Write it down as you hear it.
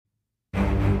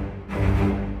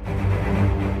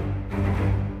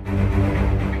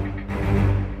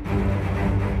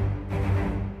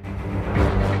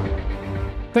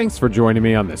Thanks for joining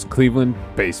me on this Cleveland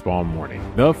baseball morning.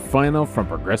 The final from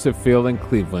Progressive Field in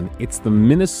Cleveland. It's the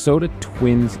Minnesota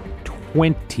Twins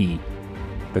 20,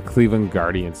 the Cleveland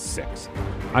Guardians 6.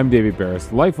 I'm David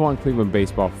Barris, lifelong Cleveland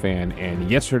baseball fan, and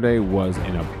yesterday was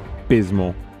an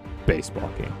abysmal baseball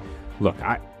game. Look,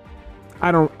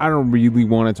 I don't really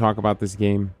want to talk about this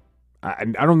game. I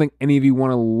don't think any of you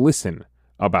want to listen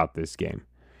about this game.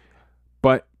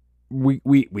 But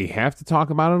we have to talk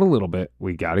about it a little bit.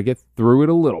 We got to get through it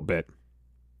a little bit.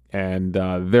 And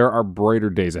there are brighter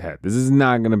days ahead. This is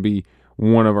not going to be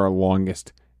one of our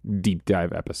longest deep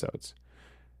dive episodes.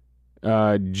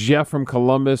 Jeff from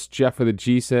Columbus, Jeff with a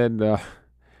G said,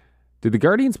 did the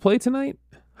Guardians play tonight?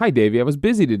 Hi, Davey. I was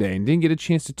busy today and didn't get a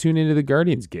chance to tune into the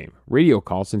Guardians game. Radio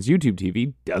call since YouTube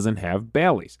TV doesn't have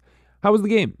Bally's. How was the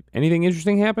game? Anything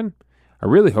interesting happen? I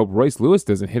really hope Royce Lewis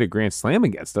doesn't hit a grand slam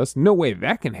against us. No way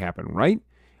that can happen, right?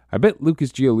 I bet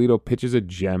Lucas Giolito pitches a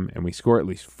gem and we score at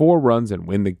least 4 runs and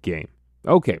win the game.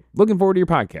 Okay, looking forward to your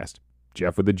podcast.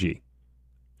 Jeff with a G.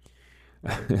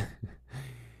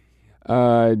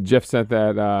 Jeff sent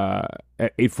that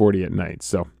at 8:40 at night,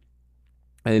 so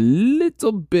a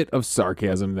little bit of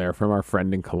sarcasm there from our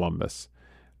friend in Columbus.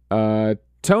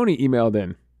 Tony emailed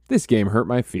in, this game hurt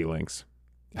my feelings.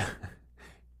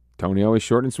 Tony always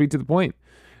short and sweet to the point.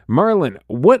 Marlon,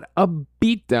 what a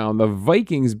beatdown. The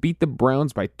Vikings beat the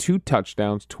Browns by 2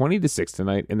 touchdowns, 20-6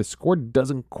 tonight, and the score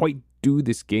doesn't quite do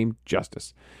this game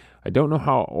justice. I don't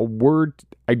know a word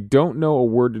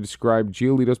to describe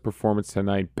Giolito's performance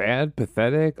tonight. Bad,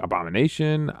 pathetic,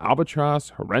 abomination, albatross,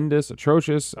 horrendous,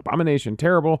 atrocious, abomination,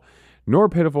 terrible, nor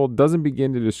pitiful doesn't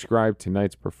begin to describe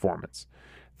tonight's performance.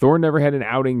 Thor never had an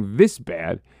outing this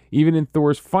bad. Even in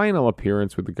Thor's final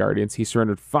appearance with the Guardians, he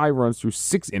surrendered 5 runs through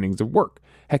 6 innings of work.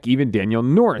 Heck, even Daniel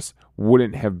Norris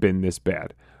wouldn't have been this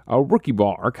bad. A rookie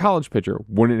ball, our college pitcher,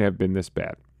 wouldn't have been this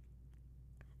bad.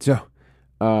 So,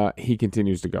 he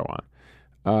continues to go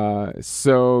on.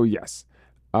 Yes.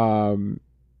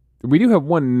 We do have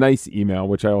one nice email,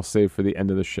 which I will save for the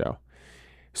end of the show.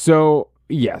 So,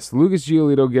 yes, Lucas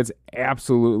Giolito gets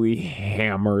absolutely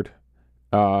hammered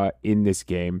in this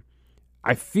game.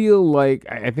 I feel like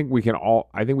I think we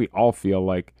all feel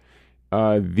like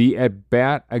the at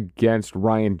bat against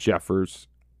Ryan Jeffers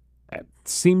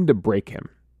seemed to break him.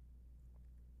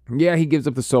 Yeah, he gives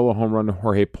up the solo home run to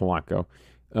Jorge Polanco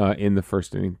in the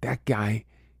first inning. That guy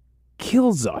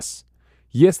kills us.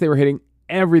 Yes, they were hitting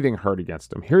everything hard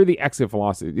against him. Here are the exit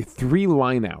velocity, 3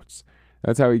 lineouts.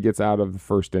 That's how he gets out of the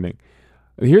first inning.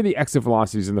 Here are the exit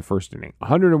velocities in the first inning.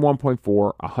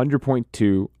 101.4,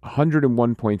 100.2,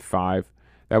 101.5.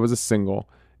 That was a single.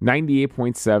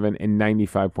 98.7 and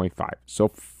 95.5. So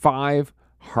 5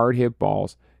 hard hit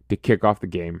balls to kick off the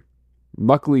game.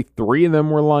 Luckily, 3 of them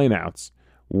were lineouts.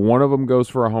 1 of them goes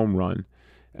for a home run.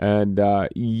 And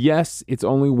yes, it's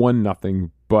only 1-0,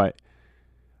 but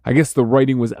I guess the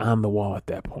writing was on the wall at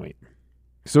that point.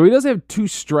 So he does have 2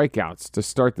 strikeouts to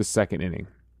start the second inning.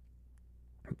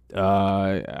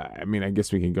 I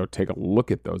guess we can go take a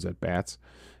look at those at bats.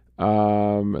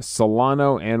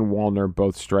 Solano and Wallner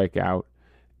both strike out,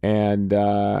 and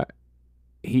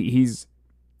he's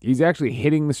actually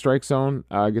hitting the strike zone.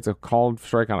 Gets a called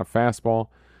strike on a fastball,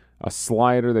 a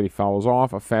slider that he fouls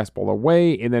off, a fastball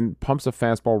away, and then pumps a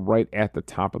fastball right at the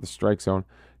top of the strike zone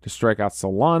to strike out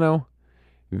Solano.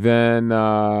 Then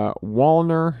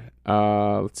Wallner,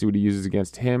 let's see what he uses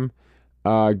against him.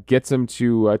 Gets him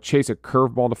to chase a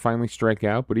curveball to finally strike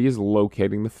out, but he is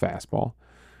locating the fastball.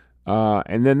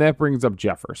 And then that brings up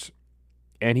Jeffers.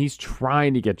 And he's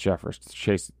trying to get Jeffers to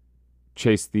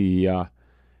chase the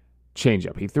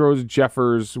changeup. He throws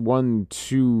Jeffers 1,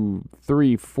 2,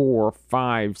 3, 4,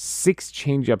 5, 6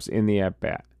 changeups in the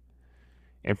at-bat.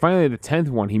 And finally, the 10th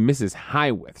one, he misses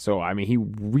high with. So, he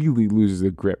really loses the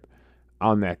grip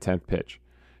on that 10th pitch.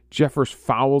 Jeffers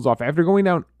fouls off after going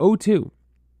down 0-2.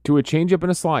 To a changeup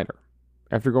and a slider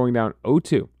after going down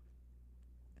 0-2.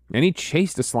 And he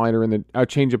chased a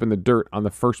changeup in the dirt on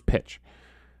the first pitch.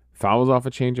 Fouls off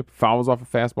a changeup, fouls off a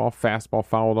fastball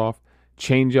fouled off,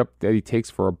 changeup that he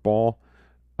takes for a ball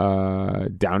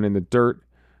down in the dirt,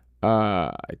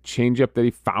 changeup that he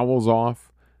fouls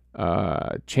off,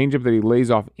 changeup that he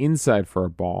lays off inside for a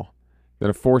ball,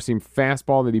 then a four-seam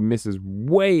fastball that he misses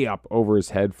way up over his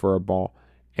head for a ball,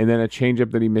 and then a changeup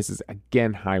that he misses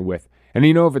again high with. And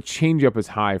if a changeup is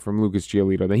high from Lucas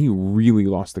Giolito, then he really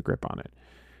lost the grip on it.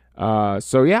 I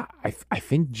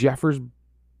think Jeffers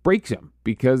breaks him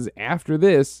because after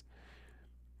this,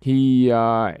 he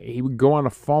would go on to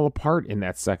fall apart in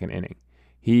that second inning.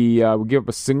 He would give up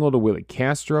a single to Willie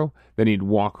Castro. Then he'd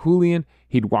walk Julian.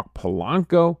 He'd walk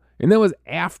Polanco. And that was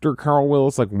after Carl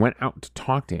Willis went out to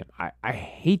talk to him. I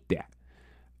hate that.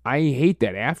 I hate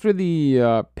that. After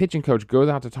the pitching coach goes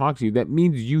out to talk to you, that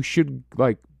means you should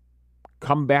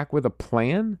come back with a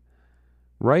plan,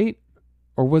 right?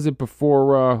 Or was it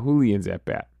before Julian's at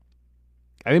bat?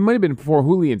 I think it might have been before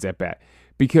Julian's at bat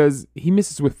because he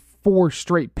misses with 4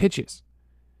 straight pitches.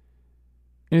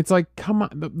 And it's come on,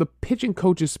 the pitching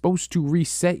coach is supposed to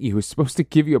reset you. Is supposed to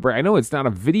give you a break. I know it's not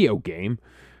a video game,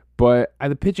 but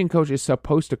the pitching coach is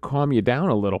supposed to calm you down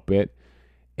a little bit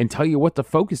and tell you what to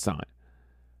focus on.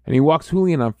 And he walks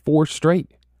Julian on 4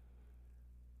 straight.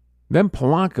 Then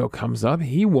Polanco comes up.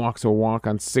 He walks a walk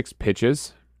on 6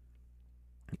 pitches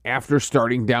after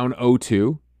starting down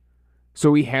 0-2.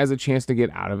 So he has a chance to get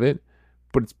out of it.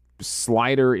 But it's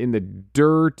slider in the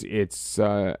dirt. It's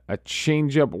a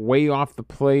changeup way off the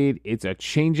plate. It's a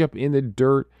changeup in the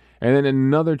dirt. And then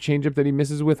another changeup that he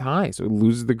misses with high. So he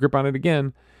loses the grip on it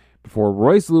again before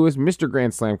Royce Lewis, Mr.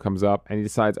 Grand Slam, comes up and he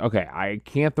decides, okay, I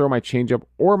can't throw my changeup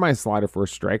or my slider for a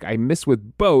strike. I miss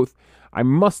with both. I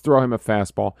must throw him a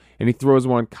fastball. And he throws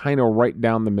one kind of right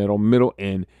down the middle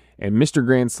in. And Mr.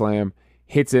 Grand Slam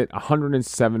hits it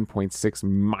 107.6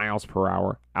 miles per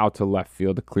hour out to left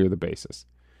field to clear the bases.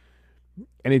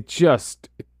 And it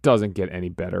doesn't get any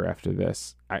better after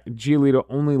this. Giolito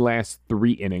only lasts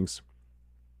 3 innings.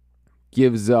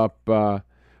 Gives up,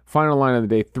 final line of the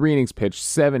day, 3 innings pitched,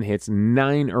 7 hits,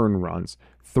 9 earned runs,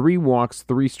 3 walks,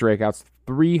 3 strikeouts,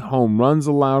 3 home runs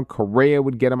allowed. Correa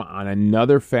would get him on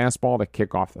another fastball to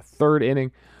kick off the 3rd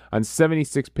inning. On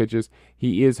 76 pitches,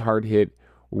 he is hard hit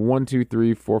 1, 2,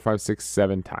 3, 4, 5, 6,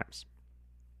 7 times.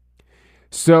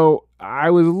 So I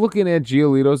was looking at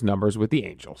Giolito's numbers with the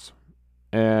Angels.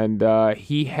 And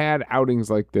he had outings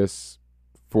like this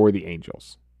for the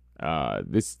Angels.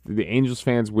 The Angels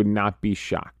fans would not be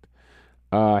shocked.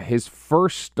 His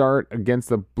first start against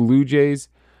the Blue Jays,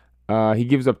 he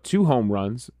gives up 2 home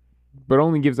runs, but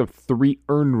only gives up 3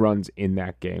 earned runs in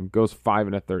that game. Goes 5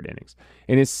 1/3 innings.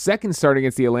 In his second start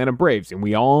against the Atlanta Braves, and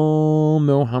we all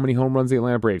know how many home runs the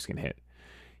Atlanta Braves can hit,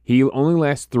 he only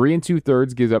lasts 3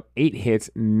 2/3, gives up 8 hits,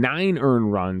 9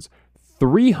 earned runs,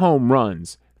 3 home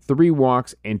runs, 3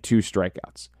 walks, and 2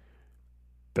 strikeouts.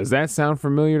 Does that sound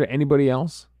familiar to anybody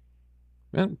else?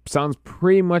 It sounds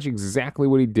pretty much exactly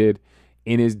what he did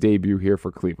in his debut here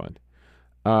for Cleveland.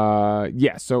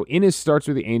 So in his starts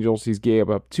with the Angels, he's gave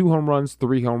up 2 home runs,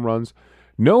 3 home runs,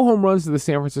 no home runs to the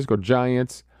San Francisco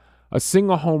Giants, a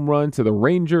single home run to the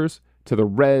Rangers, to the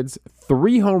Reds,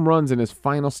 3 home runs in his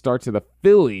final start to the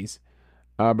Phillies,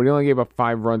 but he only gave up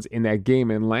 5 runs in that game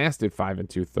and lasted 5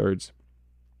 2/3.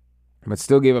 But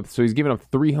still gave up, so he's given up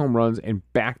 3 home runs in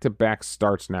back-to-back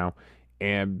starts now.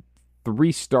 And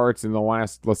 3 starts in the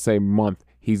last, let's say, month,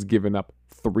 he's given up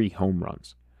 3 home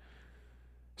runs.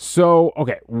 So,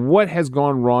 okay, what has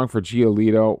gone wrong for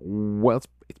Giolito? Well, it's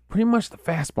pretty much the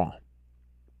fastball.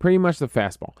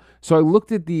 So I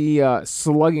looked at the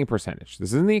slugging percentage.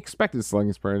 This isn't the expected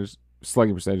slugging percentage.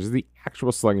 This is the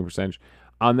actual slugging percentage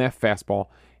on that fastball.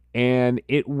 And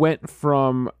it went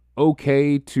from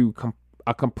okay to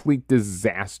a complete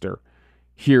disaster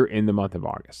here in the month of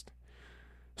August.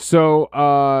 So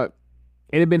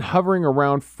it had been hovering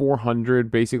around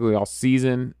 400 basically all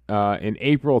season. In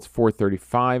April, it's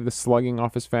 435, the slugging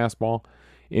off his fastball.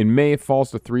 In May, it falls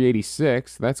to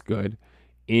 386. That's good.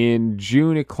 In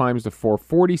June, it climbs to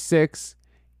 446.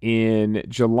 In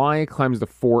July, it climbs to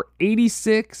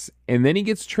 486. And then he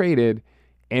gets traded.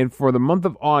 And for the month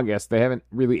of August, they haven't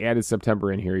really added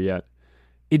September in here yet,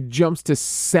 it jumps to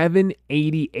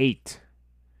 788.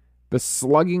 The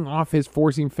slugging off his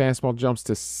four-seam fastball jumps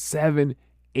to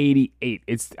 788.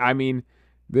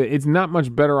 It's not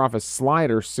much better off a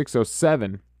slider,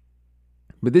 607.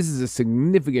 But this is a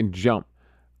significant jump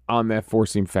on that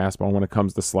four-seam fastball when it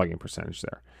comes to slugging percentage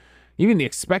there. Even the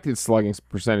expected slugging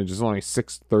percentage is only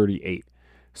 638.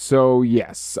 So,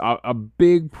 yes, a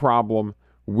big problem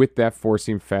with that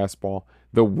four-seam fastball.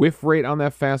 The whiff rate on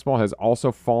that fastball has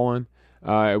also fallen.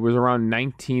 It was around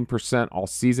 19% all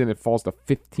season. It falls to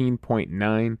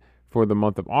 15.9 for the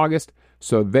month of August.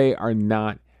 So they are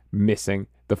not missing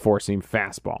the four-seam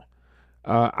fastball.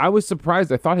 I was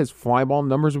surprised. I thought his fly ball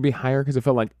numbers would be higher because it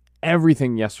felt like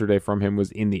everything yesterday from him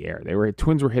was in the air.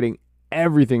 Twins were hitting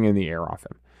everything in the air off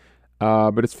him.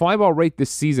 But his fly ball rate this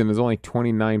season is only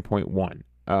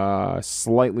 29.1,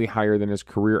 slightly higher than his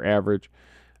career average.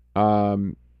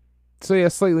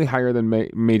 Slightly higher than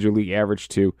major league average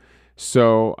too.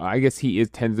 So I guess he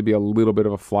tends to be a little bit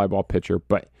of a fly ball pitcher,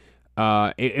 but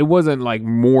it wasn't like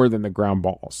more than the ground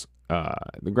balls.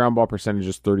 The ground ball percentage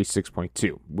is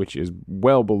 36.2, which is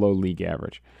well below league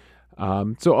average.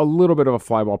 So a little bit of a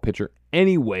fly ball pitcher.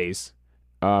 Anyways,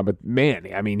 But man,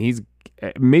 I mean,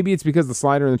 maybe it's because the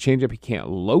slider and the changeup he can't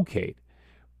locate,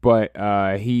 but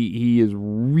he is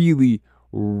really,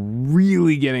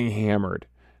 really getting hammered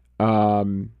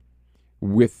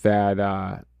with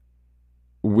that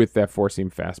four seam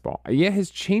fastball. Yeah,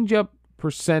 his changeup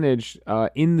percentage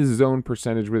in the zone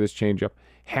percentage with his changeup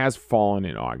has fallen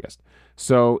in August.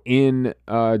 So in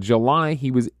July,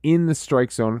 he was in the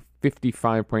strike zone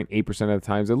 55.8% of the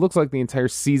times. It looks like the entire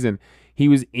season he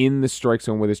was in the strike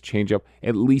zone with his changeup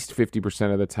at least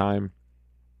 50% of the time.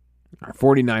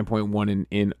 49.1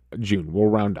 in June. We'll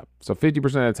round up. So 50%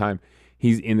 of the time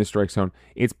he's in the strike zone.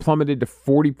 It's plummeted to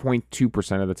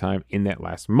 40.2% of the time in that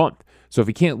last month. So if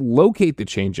he can't locate the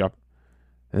changeup,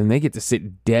 then they get to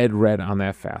sit dead red on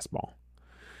that fastball.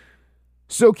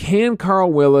 So can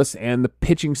Carl Willis and the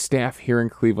pitching staff here in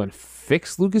Cleveland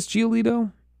fix Lucas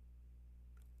Giolito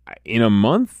in a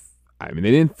month? I mean,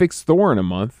 they didn't fix Thor in a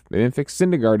month. They didn't fix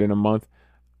Syndergaard in a month.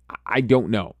 I don't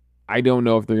know. I don't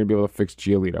know if they're going to be able to fix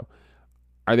Giolito.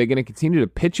 Are they going to continue to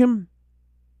pitch him?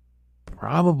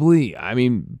 Probably. I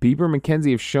mean, Bieber and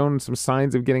McKenzie have shown some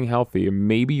signs of getting healthy.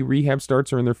 Maybe rehab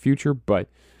starts are in their future, but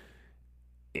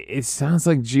it sounds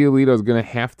like Giolito is going to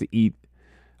have to eat.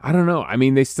 I don't know. I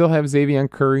mean, they still have Xavier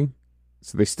Curry,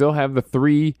 so they still have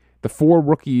the four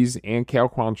rookies and Cal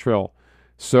Quantrill.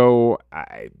 So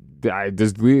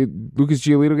does Lucas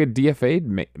Giolito get DFA'd?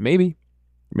 Maybe.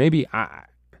 I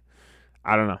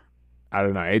don't know.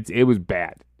 It was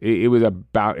bad. It was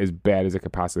about as bad as it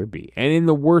could possibly be, and in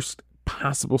the worst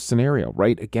possible scenario,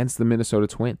 right, against the Minnesota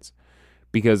Twins,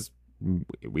 because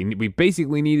we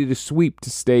basically needed a sweep to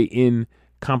stay in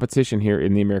competition here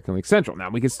in the American League Central.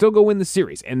 Now, we can still go win the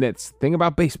series, and that's the thing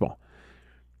about baseball.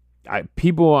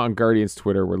 People on Guardians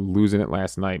Twitter were losing it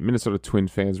last night. Minnesota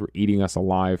Twins fans were eating us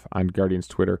alive on Guardians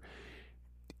Twitter.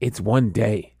 It's one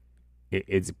day.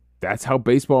 That's how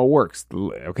baseball works.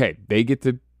 Okay, they get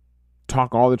to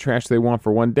talk all the trash they want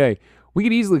for one day. We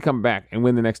could easily come back and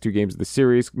win the next two games of the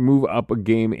series, move up a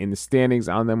game in the standings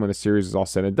on them when the series is all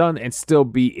said and done, and still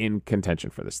be in contention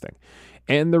for this thing.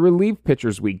 And the relief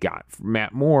pitchers we got,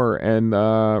 Matt Moore and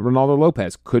Ronaldo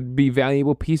Lopez, could be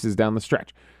valuable pieces down the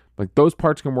stretch. Like, those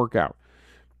parts can work out.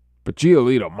 But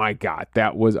Giolito, my God,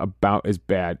 that was about as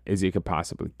bad as you could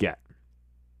possibly get.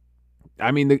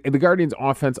 I mean, the Guardians'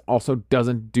 offense also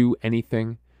doesn't do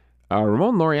anything.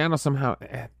 Ramon Laureano somehow,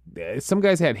 some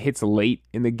guys had hits late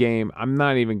in the game. I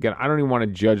don't even want to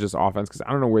judge this offense because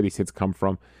I don't know where these hits come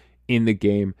from in the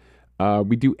game.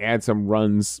 We do add some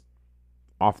runs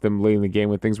off them late in the game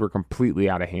when things were completely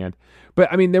out of hand.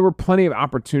 But, I mean, there were plenty of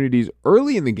opportunities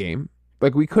early in the game.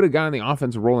 Like, we could have gotten the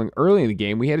offense rolling early in the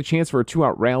game. We had a chance for a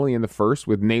 2-out rally in the first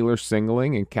with Naylor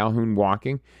singling and Calhoun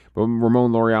walking. But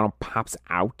Ramon Laureano pops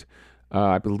out.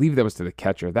 I believe that was to the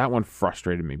catcher. That one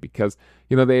frustrated me because,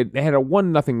 they had a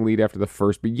 1-0 lead after the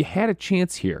first, but you had a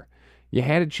chance here. You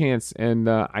had a chance, and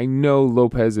I know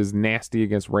Lopez is nasty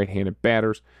against right-handed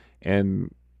batters,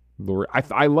 and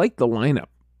I like the lineup.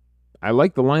 I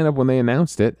liked the lineup when they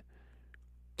announced it.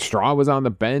 Straw was on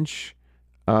the bench.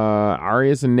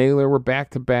 Arias and Naylor were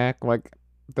back-to-back. Like,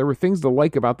 there were things to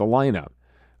like about the lineup.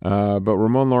 But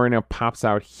Ramon Laureano pops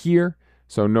out here.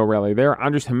 So no rally there.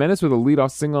 Andres Jimenez with a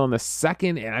leadoff single in the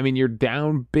second. And I mean, you're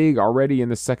down big already in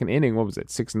the second inning. What was it,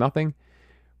 6-0?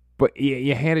 But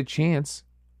you had a chance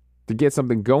to get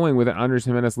something going with an Andres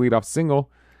Jimenez leadoff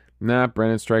single.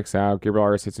 Brennan strikes out. Gabriel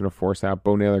Arias hits into a force out.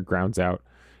 Bo Naylor grounds out.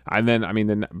 And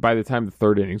then by the time the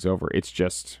third inning's over, it's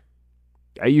just,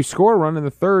 you score a run in the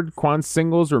third. Quan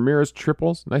singles, Ramirez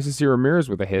triples. Nice to see Ramirez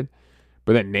with a hit.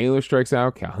 But then Naylor strikes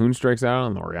out, Calhoun strikes out,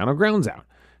 and Laureano grounds out.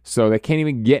 So they can't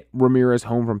even get Ramirez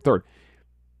home from third.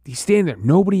 He's standing there,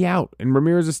 nobody out, and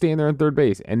Ramirez is standing there on third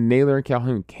base, and Naylor and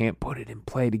Calhoun can't put it in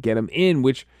play to get him in,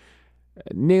 which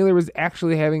Naylor was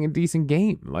actually having a decent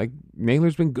game. Like,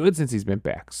 Naylor's been good since he's been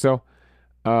back. So,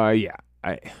 the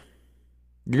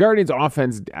Guardians'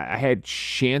 offense, I had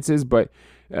chances, but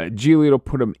Giolito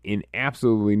put him in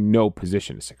absolutely no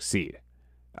position to succeed.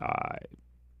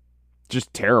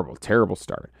 Just terrible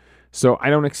start. So I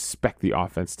don't expect the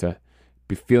offense to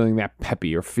be feeling that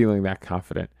peppy or feeling that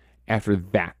confident after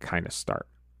that kind of start.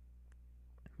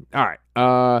 All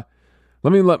right.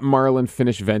 Let me let Marlon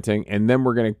finish venting, and then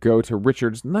we're going to go to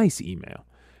Richard's nice email.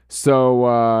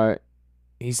 So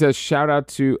he says, shout out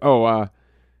to,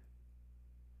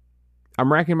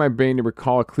 I'm racking my brain to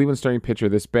recall a Cleveland starting pitcher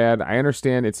this bad. I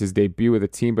understand it's his debut with a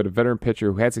team, but a veteran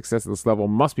pitcher who had success at this level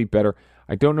must be better.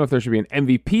 I don't know if there should be an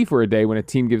MVP for a day when a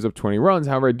team gives up 20 runs.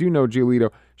 However, I do know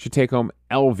Giolito should take home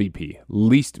LVP,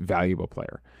 least valuable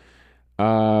player.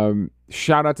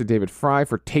 Shout out to David Fry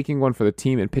for taking one for the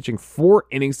team and pitching 4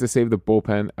 innings to save the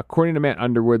bullpen. According to Matt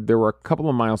Underwood, there were a couple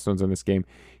of milestones in this game.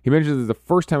 He mentioned this is the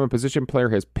first time a position player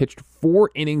has pitched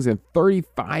 4 innings in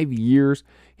 35 years.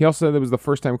 He also said it was the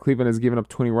first time Cleveland has given up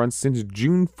 20 runs since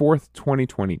June 4th,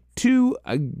 2022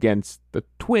 against the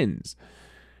Twins.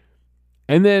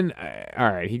 And then,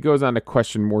 all right, he goes on to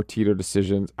question more Tito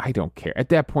decisions. I don't care. At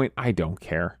that point, I don't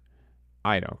care.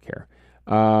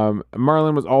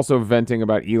 Marlon was also venting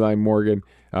about Eli Morgan.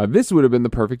 This would have been the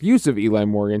perfect use of Eli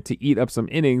Morgan to eat up some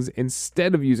innings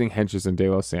instead of using Hentges and De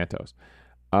Los Santos.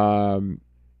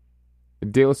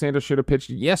 De Los Santos should have pitched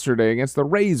yesterday against the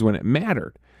Rays when it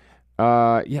mattered.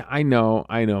 Yeah, I know,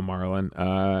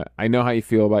 Marlon. I know how you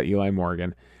feel about Eli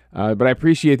Morgan, but I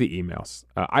appreciate the emails.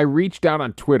 I reached out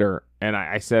on Twitter and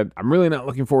I said, I'm really not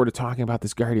looking forward to talking about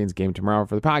this Guardians game tomorrow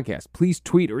for the podcast. Please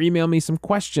tweet or email me some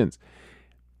questions.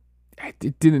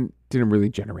 It didn't really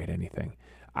generate anything.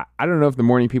 I don't know if the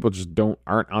morning people just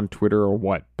aren't on Twitter or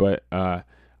what, but I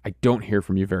don't hear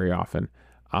from you very often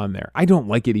on there. I don't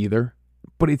like it either,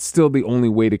 but it's still the only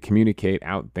way to communicate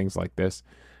out things like this.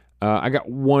 I got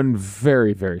one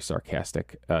very, very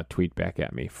sarcastic tweet back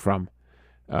at me from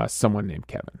someone named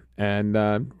Kevin, and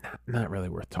not really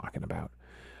worth talking about.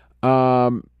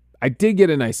 I did get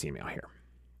a nice email here.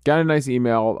 Got a nice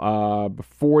email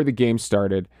before the game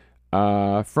started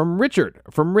from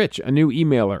Rich, a new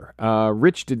emailer.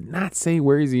 Rich did not say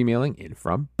where he's emailing in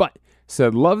from, but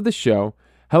said, love the show.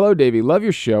 Hello, Davey. Love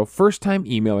your show. First time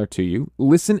emailer to you.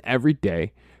 Listen every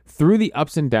day. Through the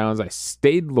ups and downs, I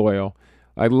stayed loyal.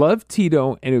 I love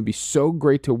Tito, and it would be so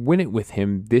great to win it with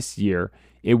him this year.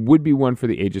 It would be one for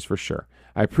the ages for sure.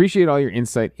 I appreciate all your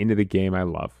insight into the game I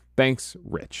love. Thanks,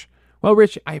 Rich. Well,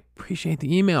 Rich, I appreciate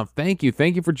the email. Thank you.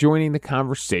 Thank you for joining the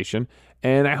conversation.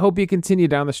 And I hope you continue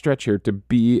down the stretch here to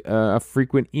be a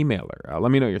frequent emailer.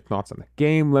 Let me know your thoughts on the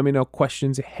game. Let me know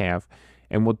questions you have,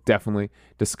 and we'll definitely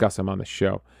discuss them on the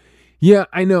show. Yeah,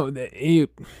 I know that a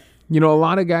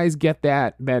lot of guys get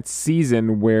that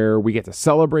season where we get to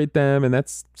celebrate them, and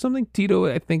that's something Tito,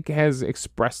 I think, has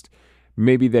expressed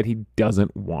maybe that he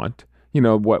doesn't want. You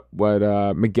know, what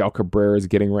Miguel Cabrera is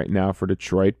getting right now for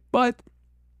Detroit. But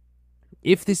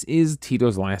if this is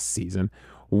Tito's last season,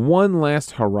 one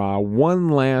last hurrah, one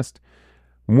last,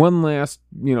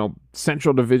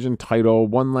 Central Division title,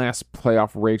 one last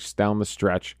playoff race down the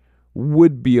stretch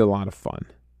would be a lot of fun.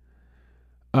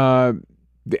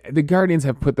 The Guardians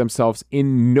have put themselves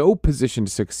in no position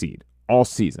to succeed all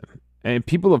season. And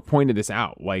people have pointed this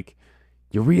out. Like,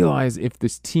 you realize if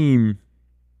this team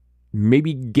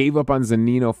maybe gave up on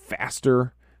Zunino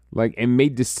faster, and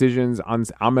made decisions on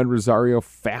Ahmed Rosario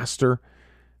faster,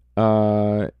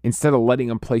 instead of letting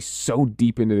him play so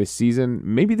deep into the season,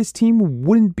 maybe this team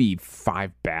wouldn't be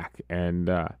 5 back and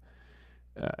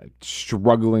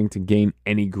struggling to gain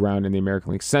any ground in the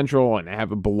American League Central and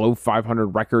have a below 500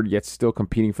 record, yet still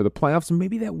competing for the playoffs.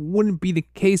 Maybe that wouldn't be the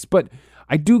case, but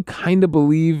I do kind of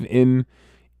believe in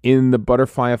the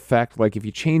butterfly effect. Like, if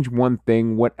you change one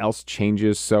thing, what else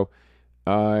changes? So,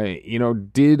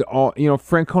 Francona,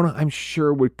 I'm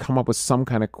sure, would come up with some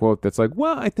kind of quote that's like,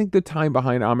 well, I think the time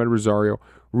behind Ahmed Rosario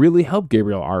really helped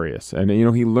Gabriel Arias. And,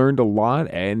 he learned a lot.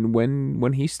 And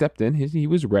when he stepped in, he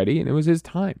was ready and it was his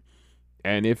time.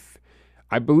 And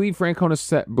I believe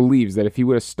Francona believes that if he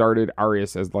would have started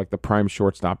Arias as the prime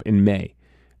shortstop in May,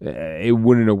 it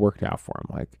wouldn't have worked out for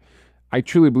him. I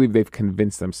truly believe they've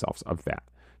convinced themselves of that.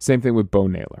 Same thing with Bo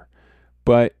Naylor.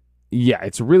 But yeah,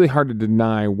 it's really hard to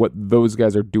deny what those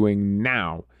guys are doing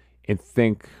now and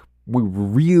think we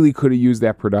really could have used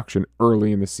that production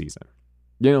early in the season.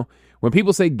 When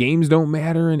people say games don't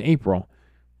matter in April,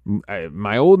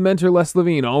 my old mentor Les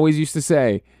Levine always used to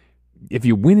say, if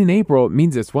you win in April, it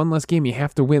means it's one less game you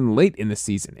have to win late in the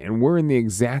season. And we're in the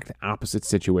exact opposite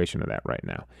situation of that right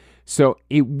now. So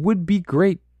it would be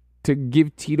great to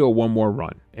give Tito one more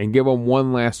run and give him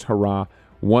one last hurrah,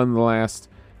 one last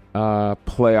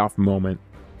playoff moment.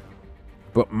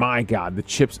 But my God, the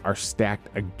chips are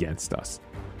stacked against us.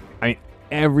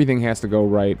 Everything has to go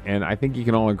right, and I think you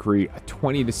can all agree a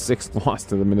 20-6 loss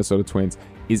to the Minnesota Twins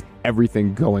is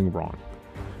everything going wrong.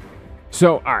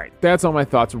 So, all right, that's all my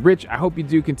thoughts. Rich, I hope you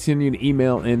do continue to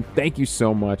email in. Thank you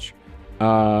so much.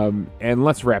 And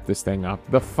let's wrap this thing up.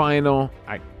 The final,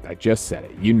 I just said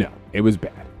it. It was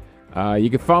bad. You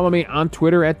can follow me on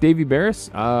Twitter at Davey Barris.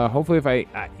 Hopefully, if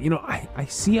I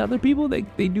see other people, they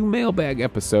do mailbag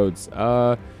episodes,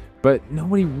 but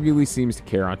nobody really seems to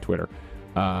care on Twitter.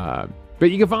 But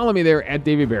you can follow me there at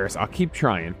Davey Barris. I'll keep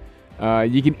trying.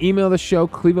 You can email the show,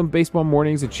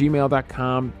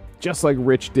 clevelandbaseballmornings@gmail.com, just like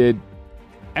Rich did.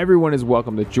 Everyone is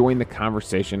welcome to join the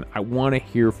conversation. I want to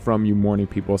hear from you morning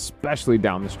people, especially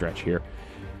down the stretch here.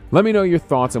 Let me know your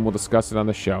thoughts and we'll discuss it on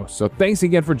the show. So thanks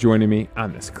again for joining me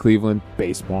on this Cleveland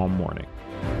baseball morning.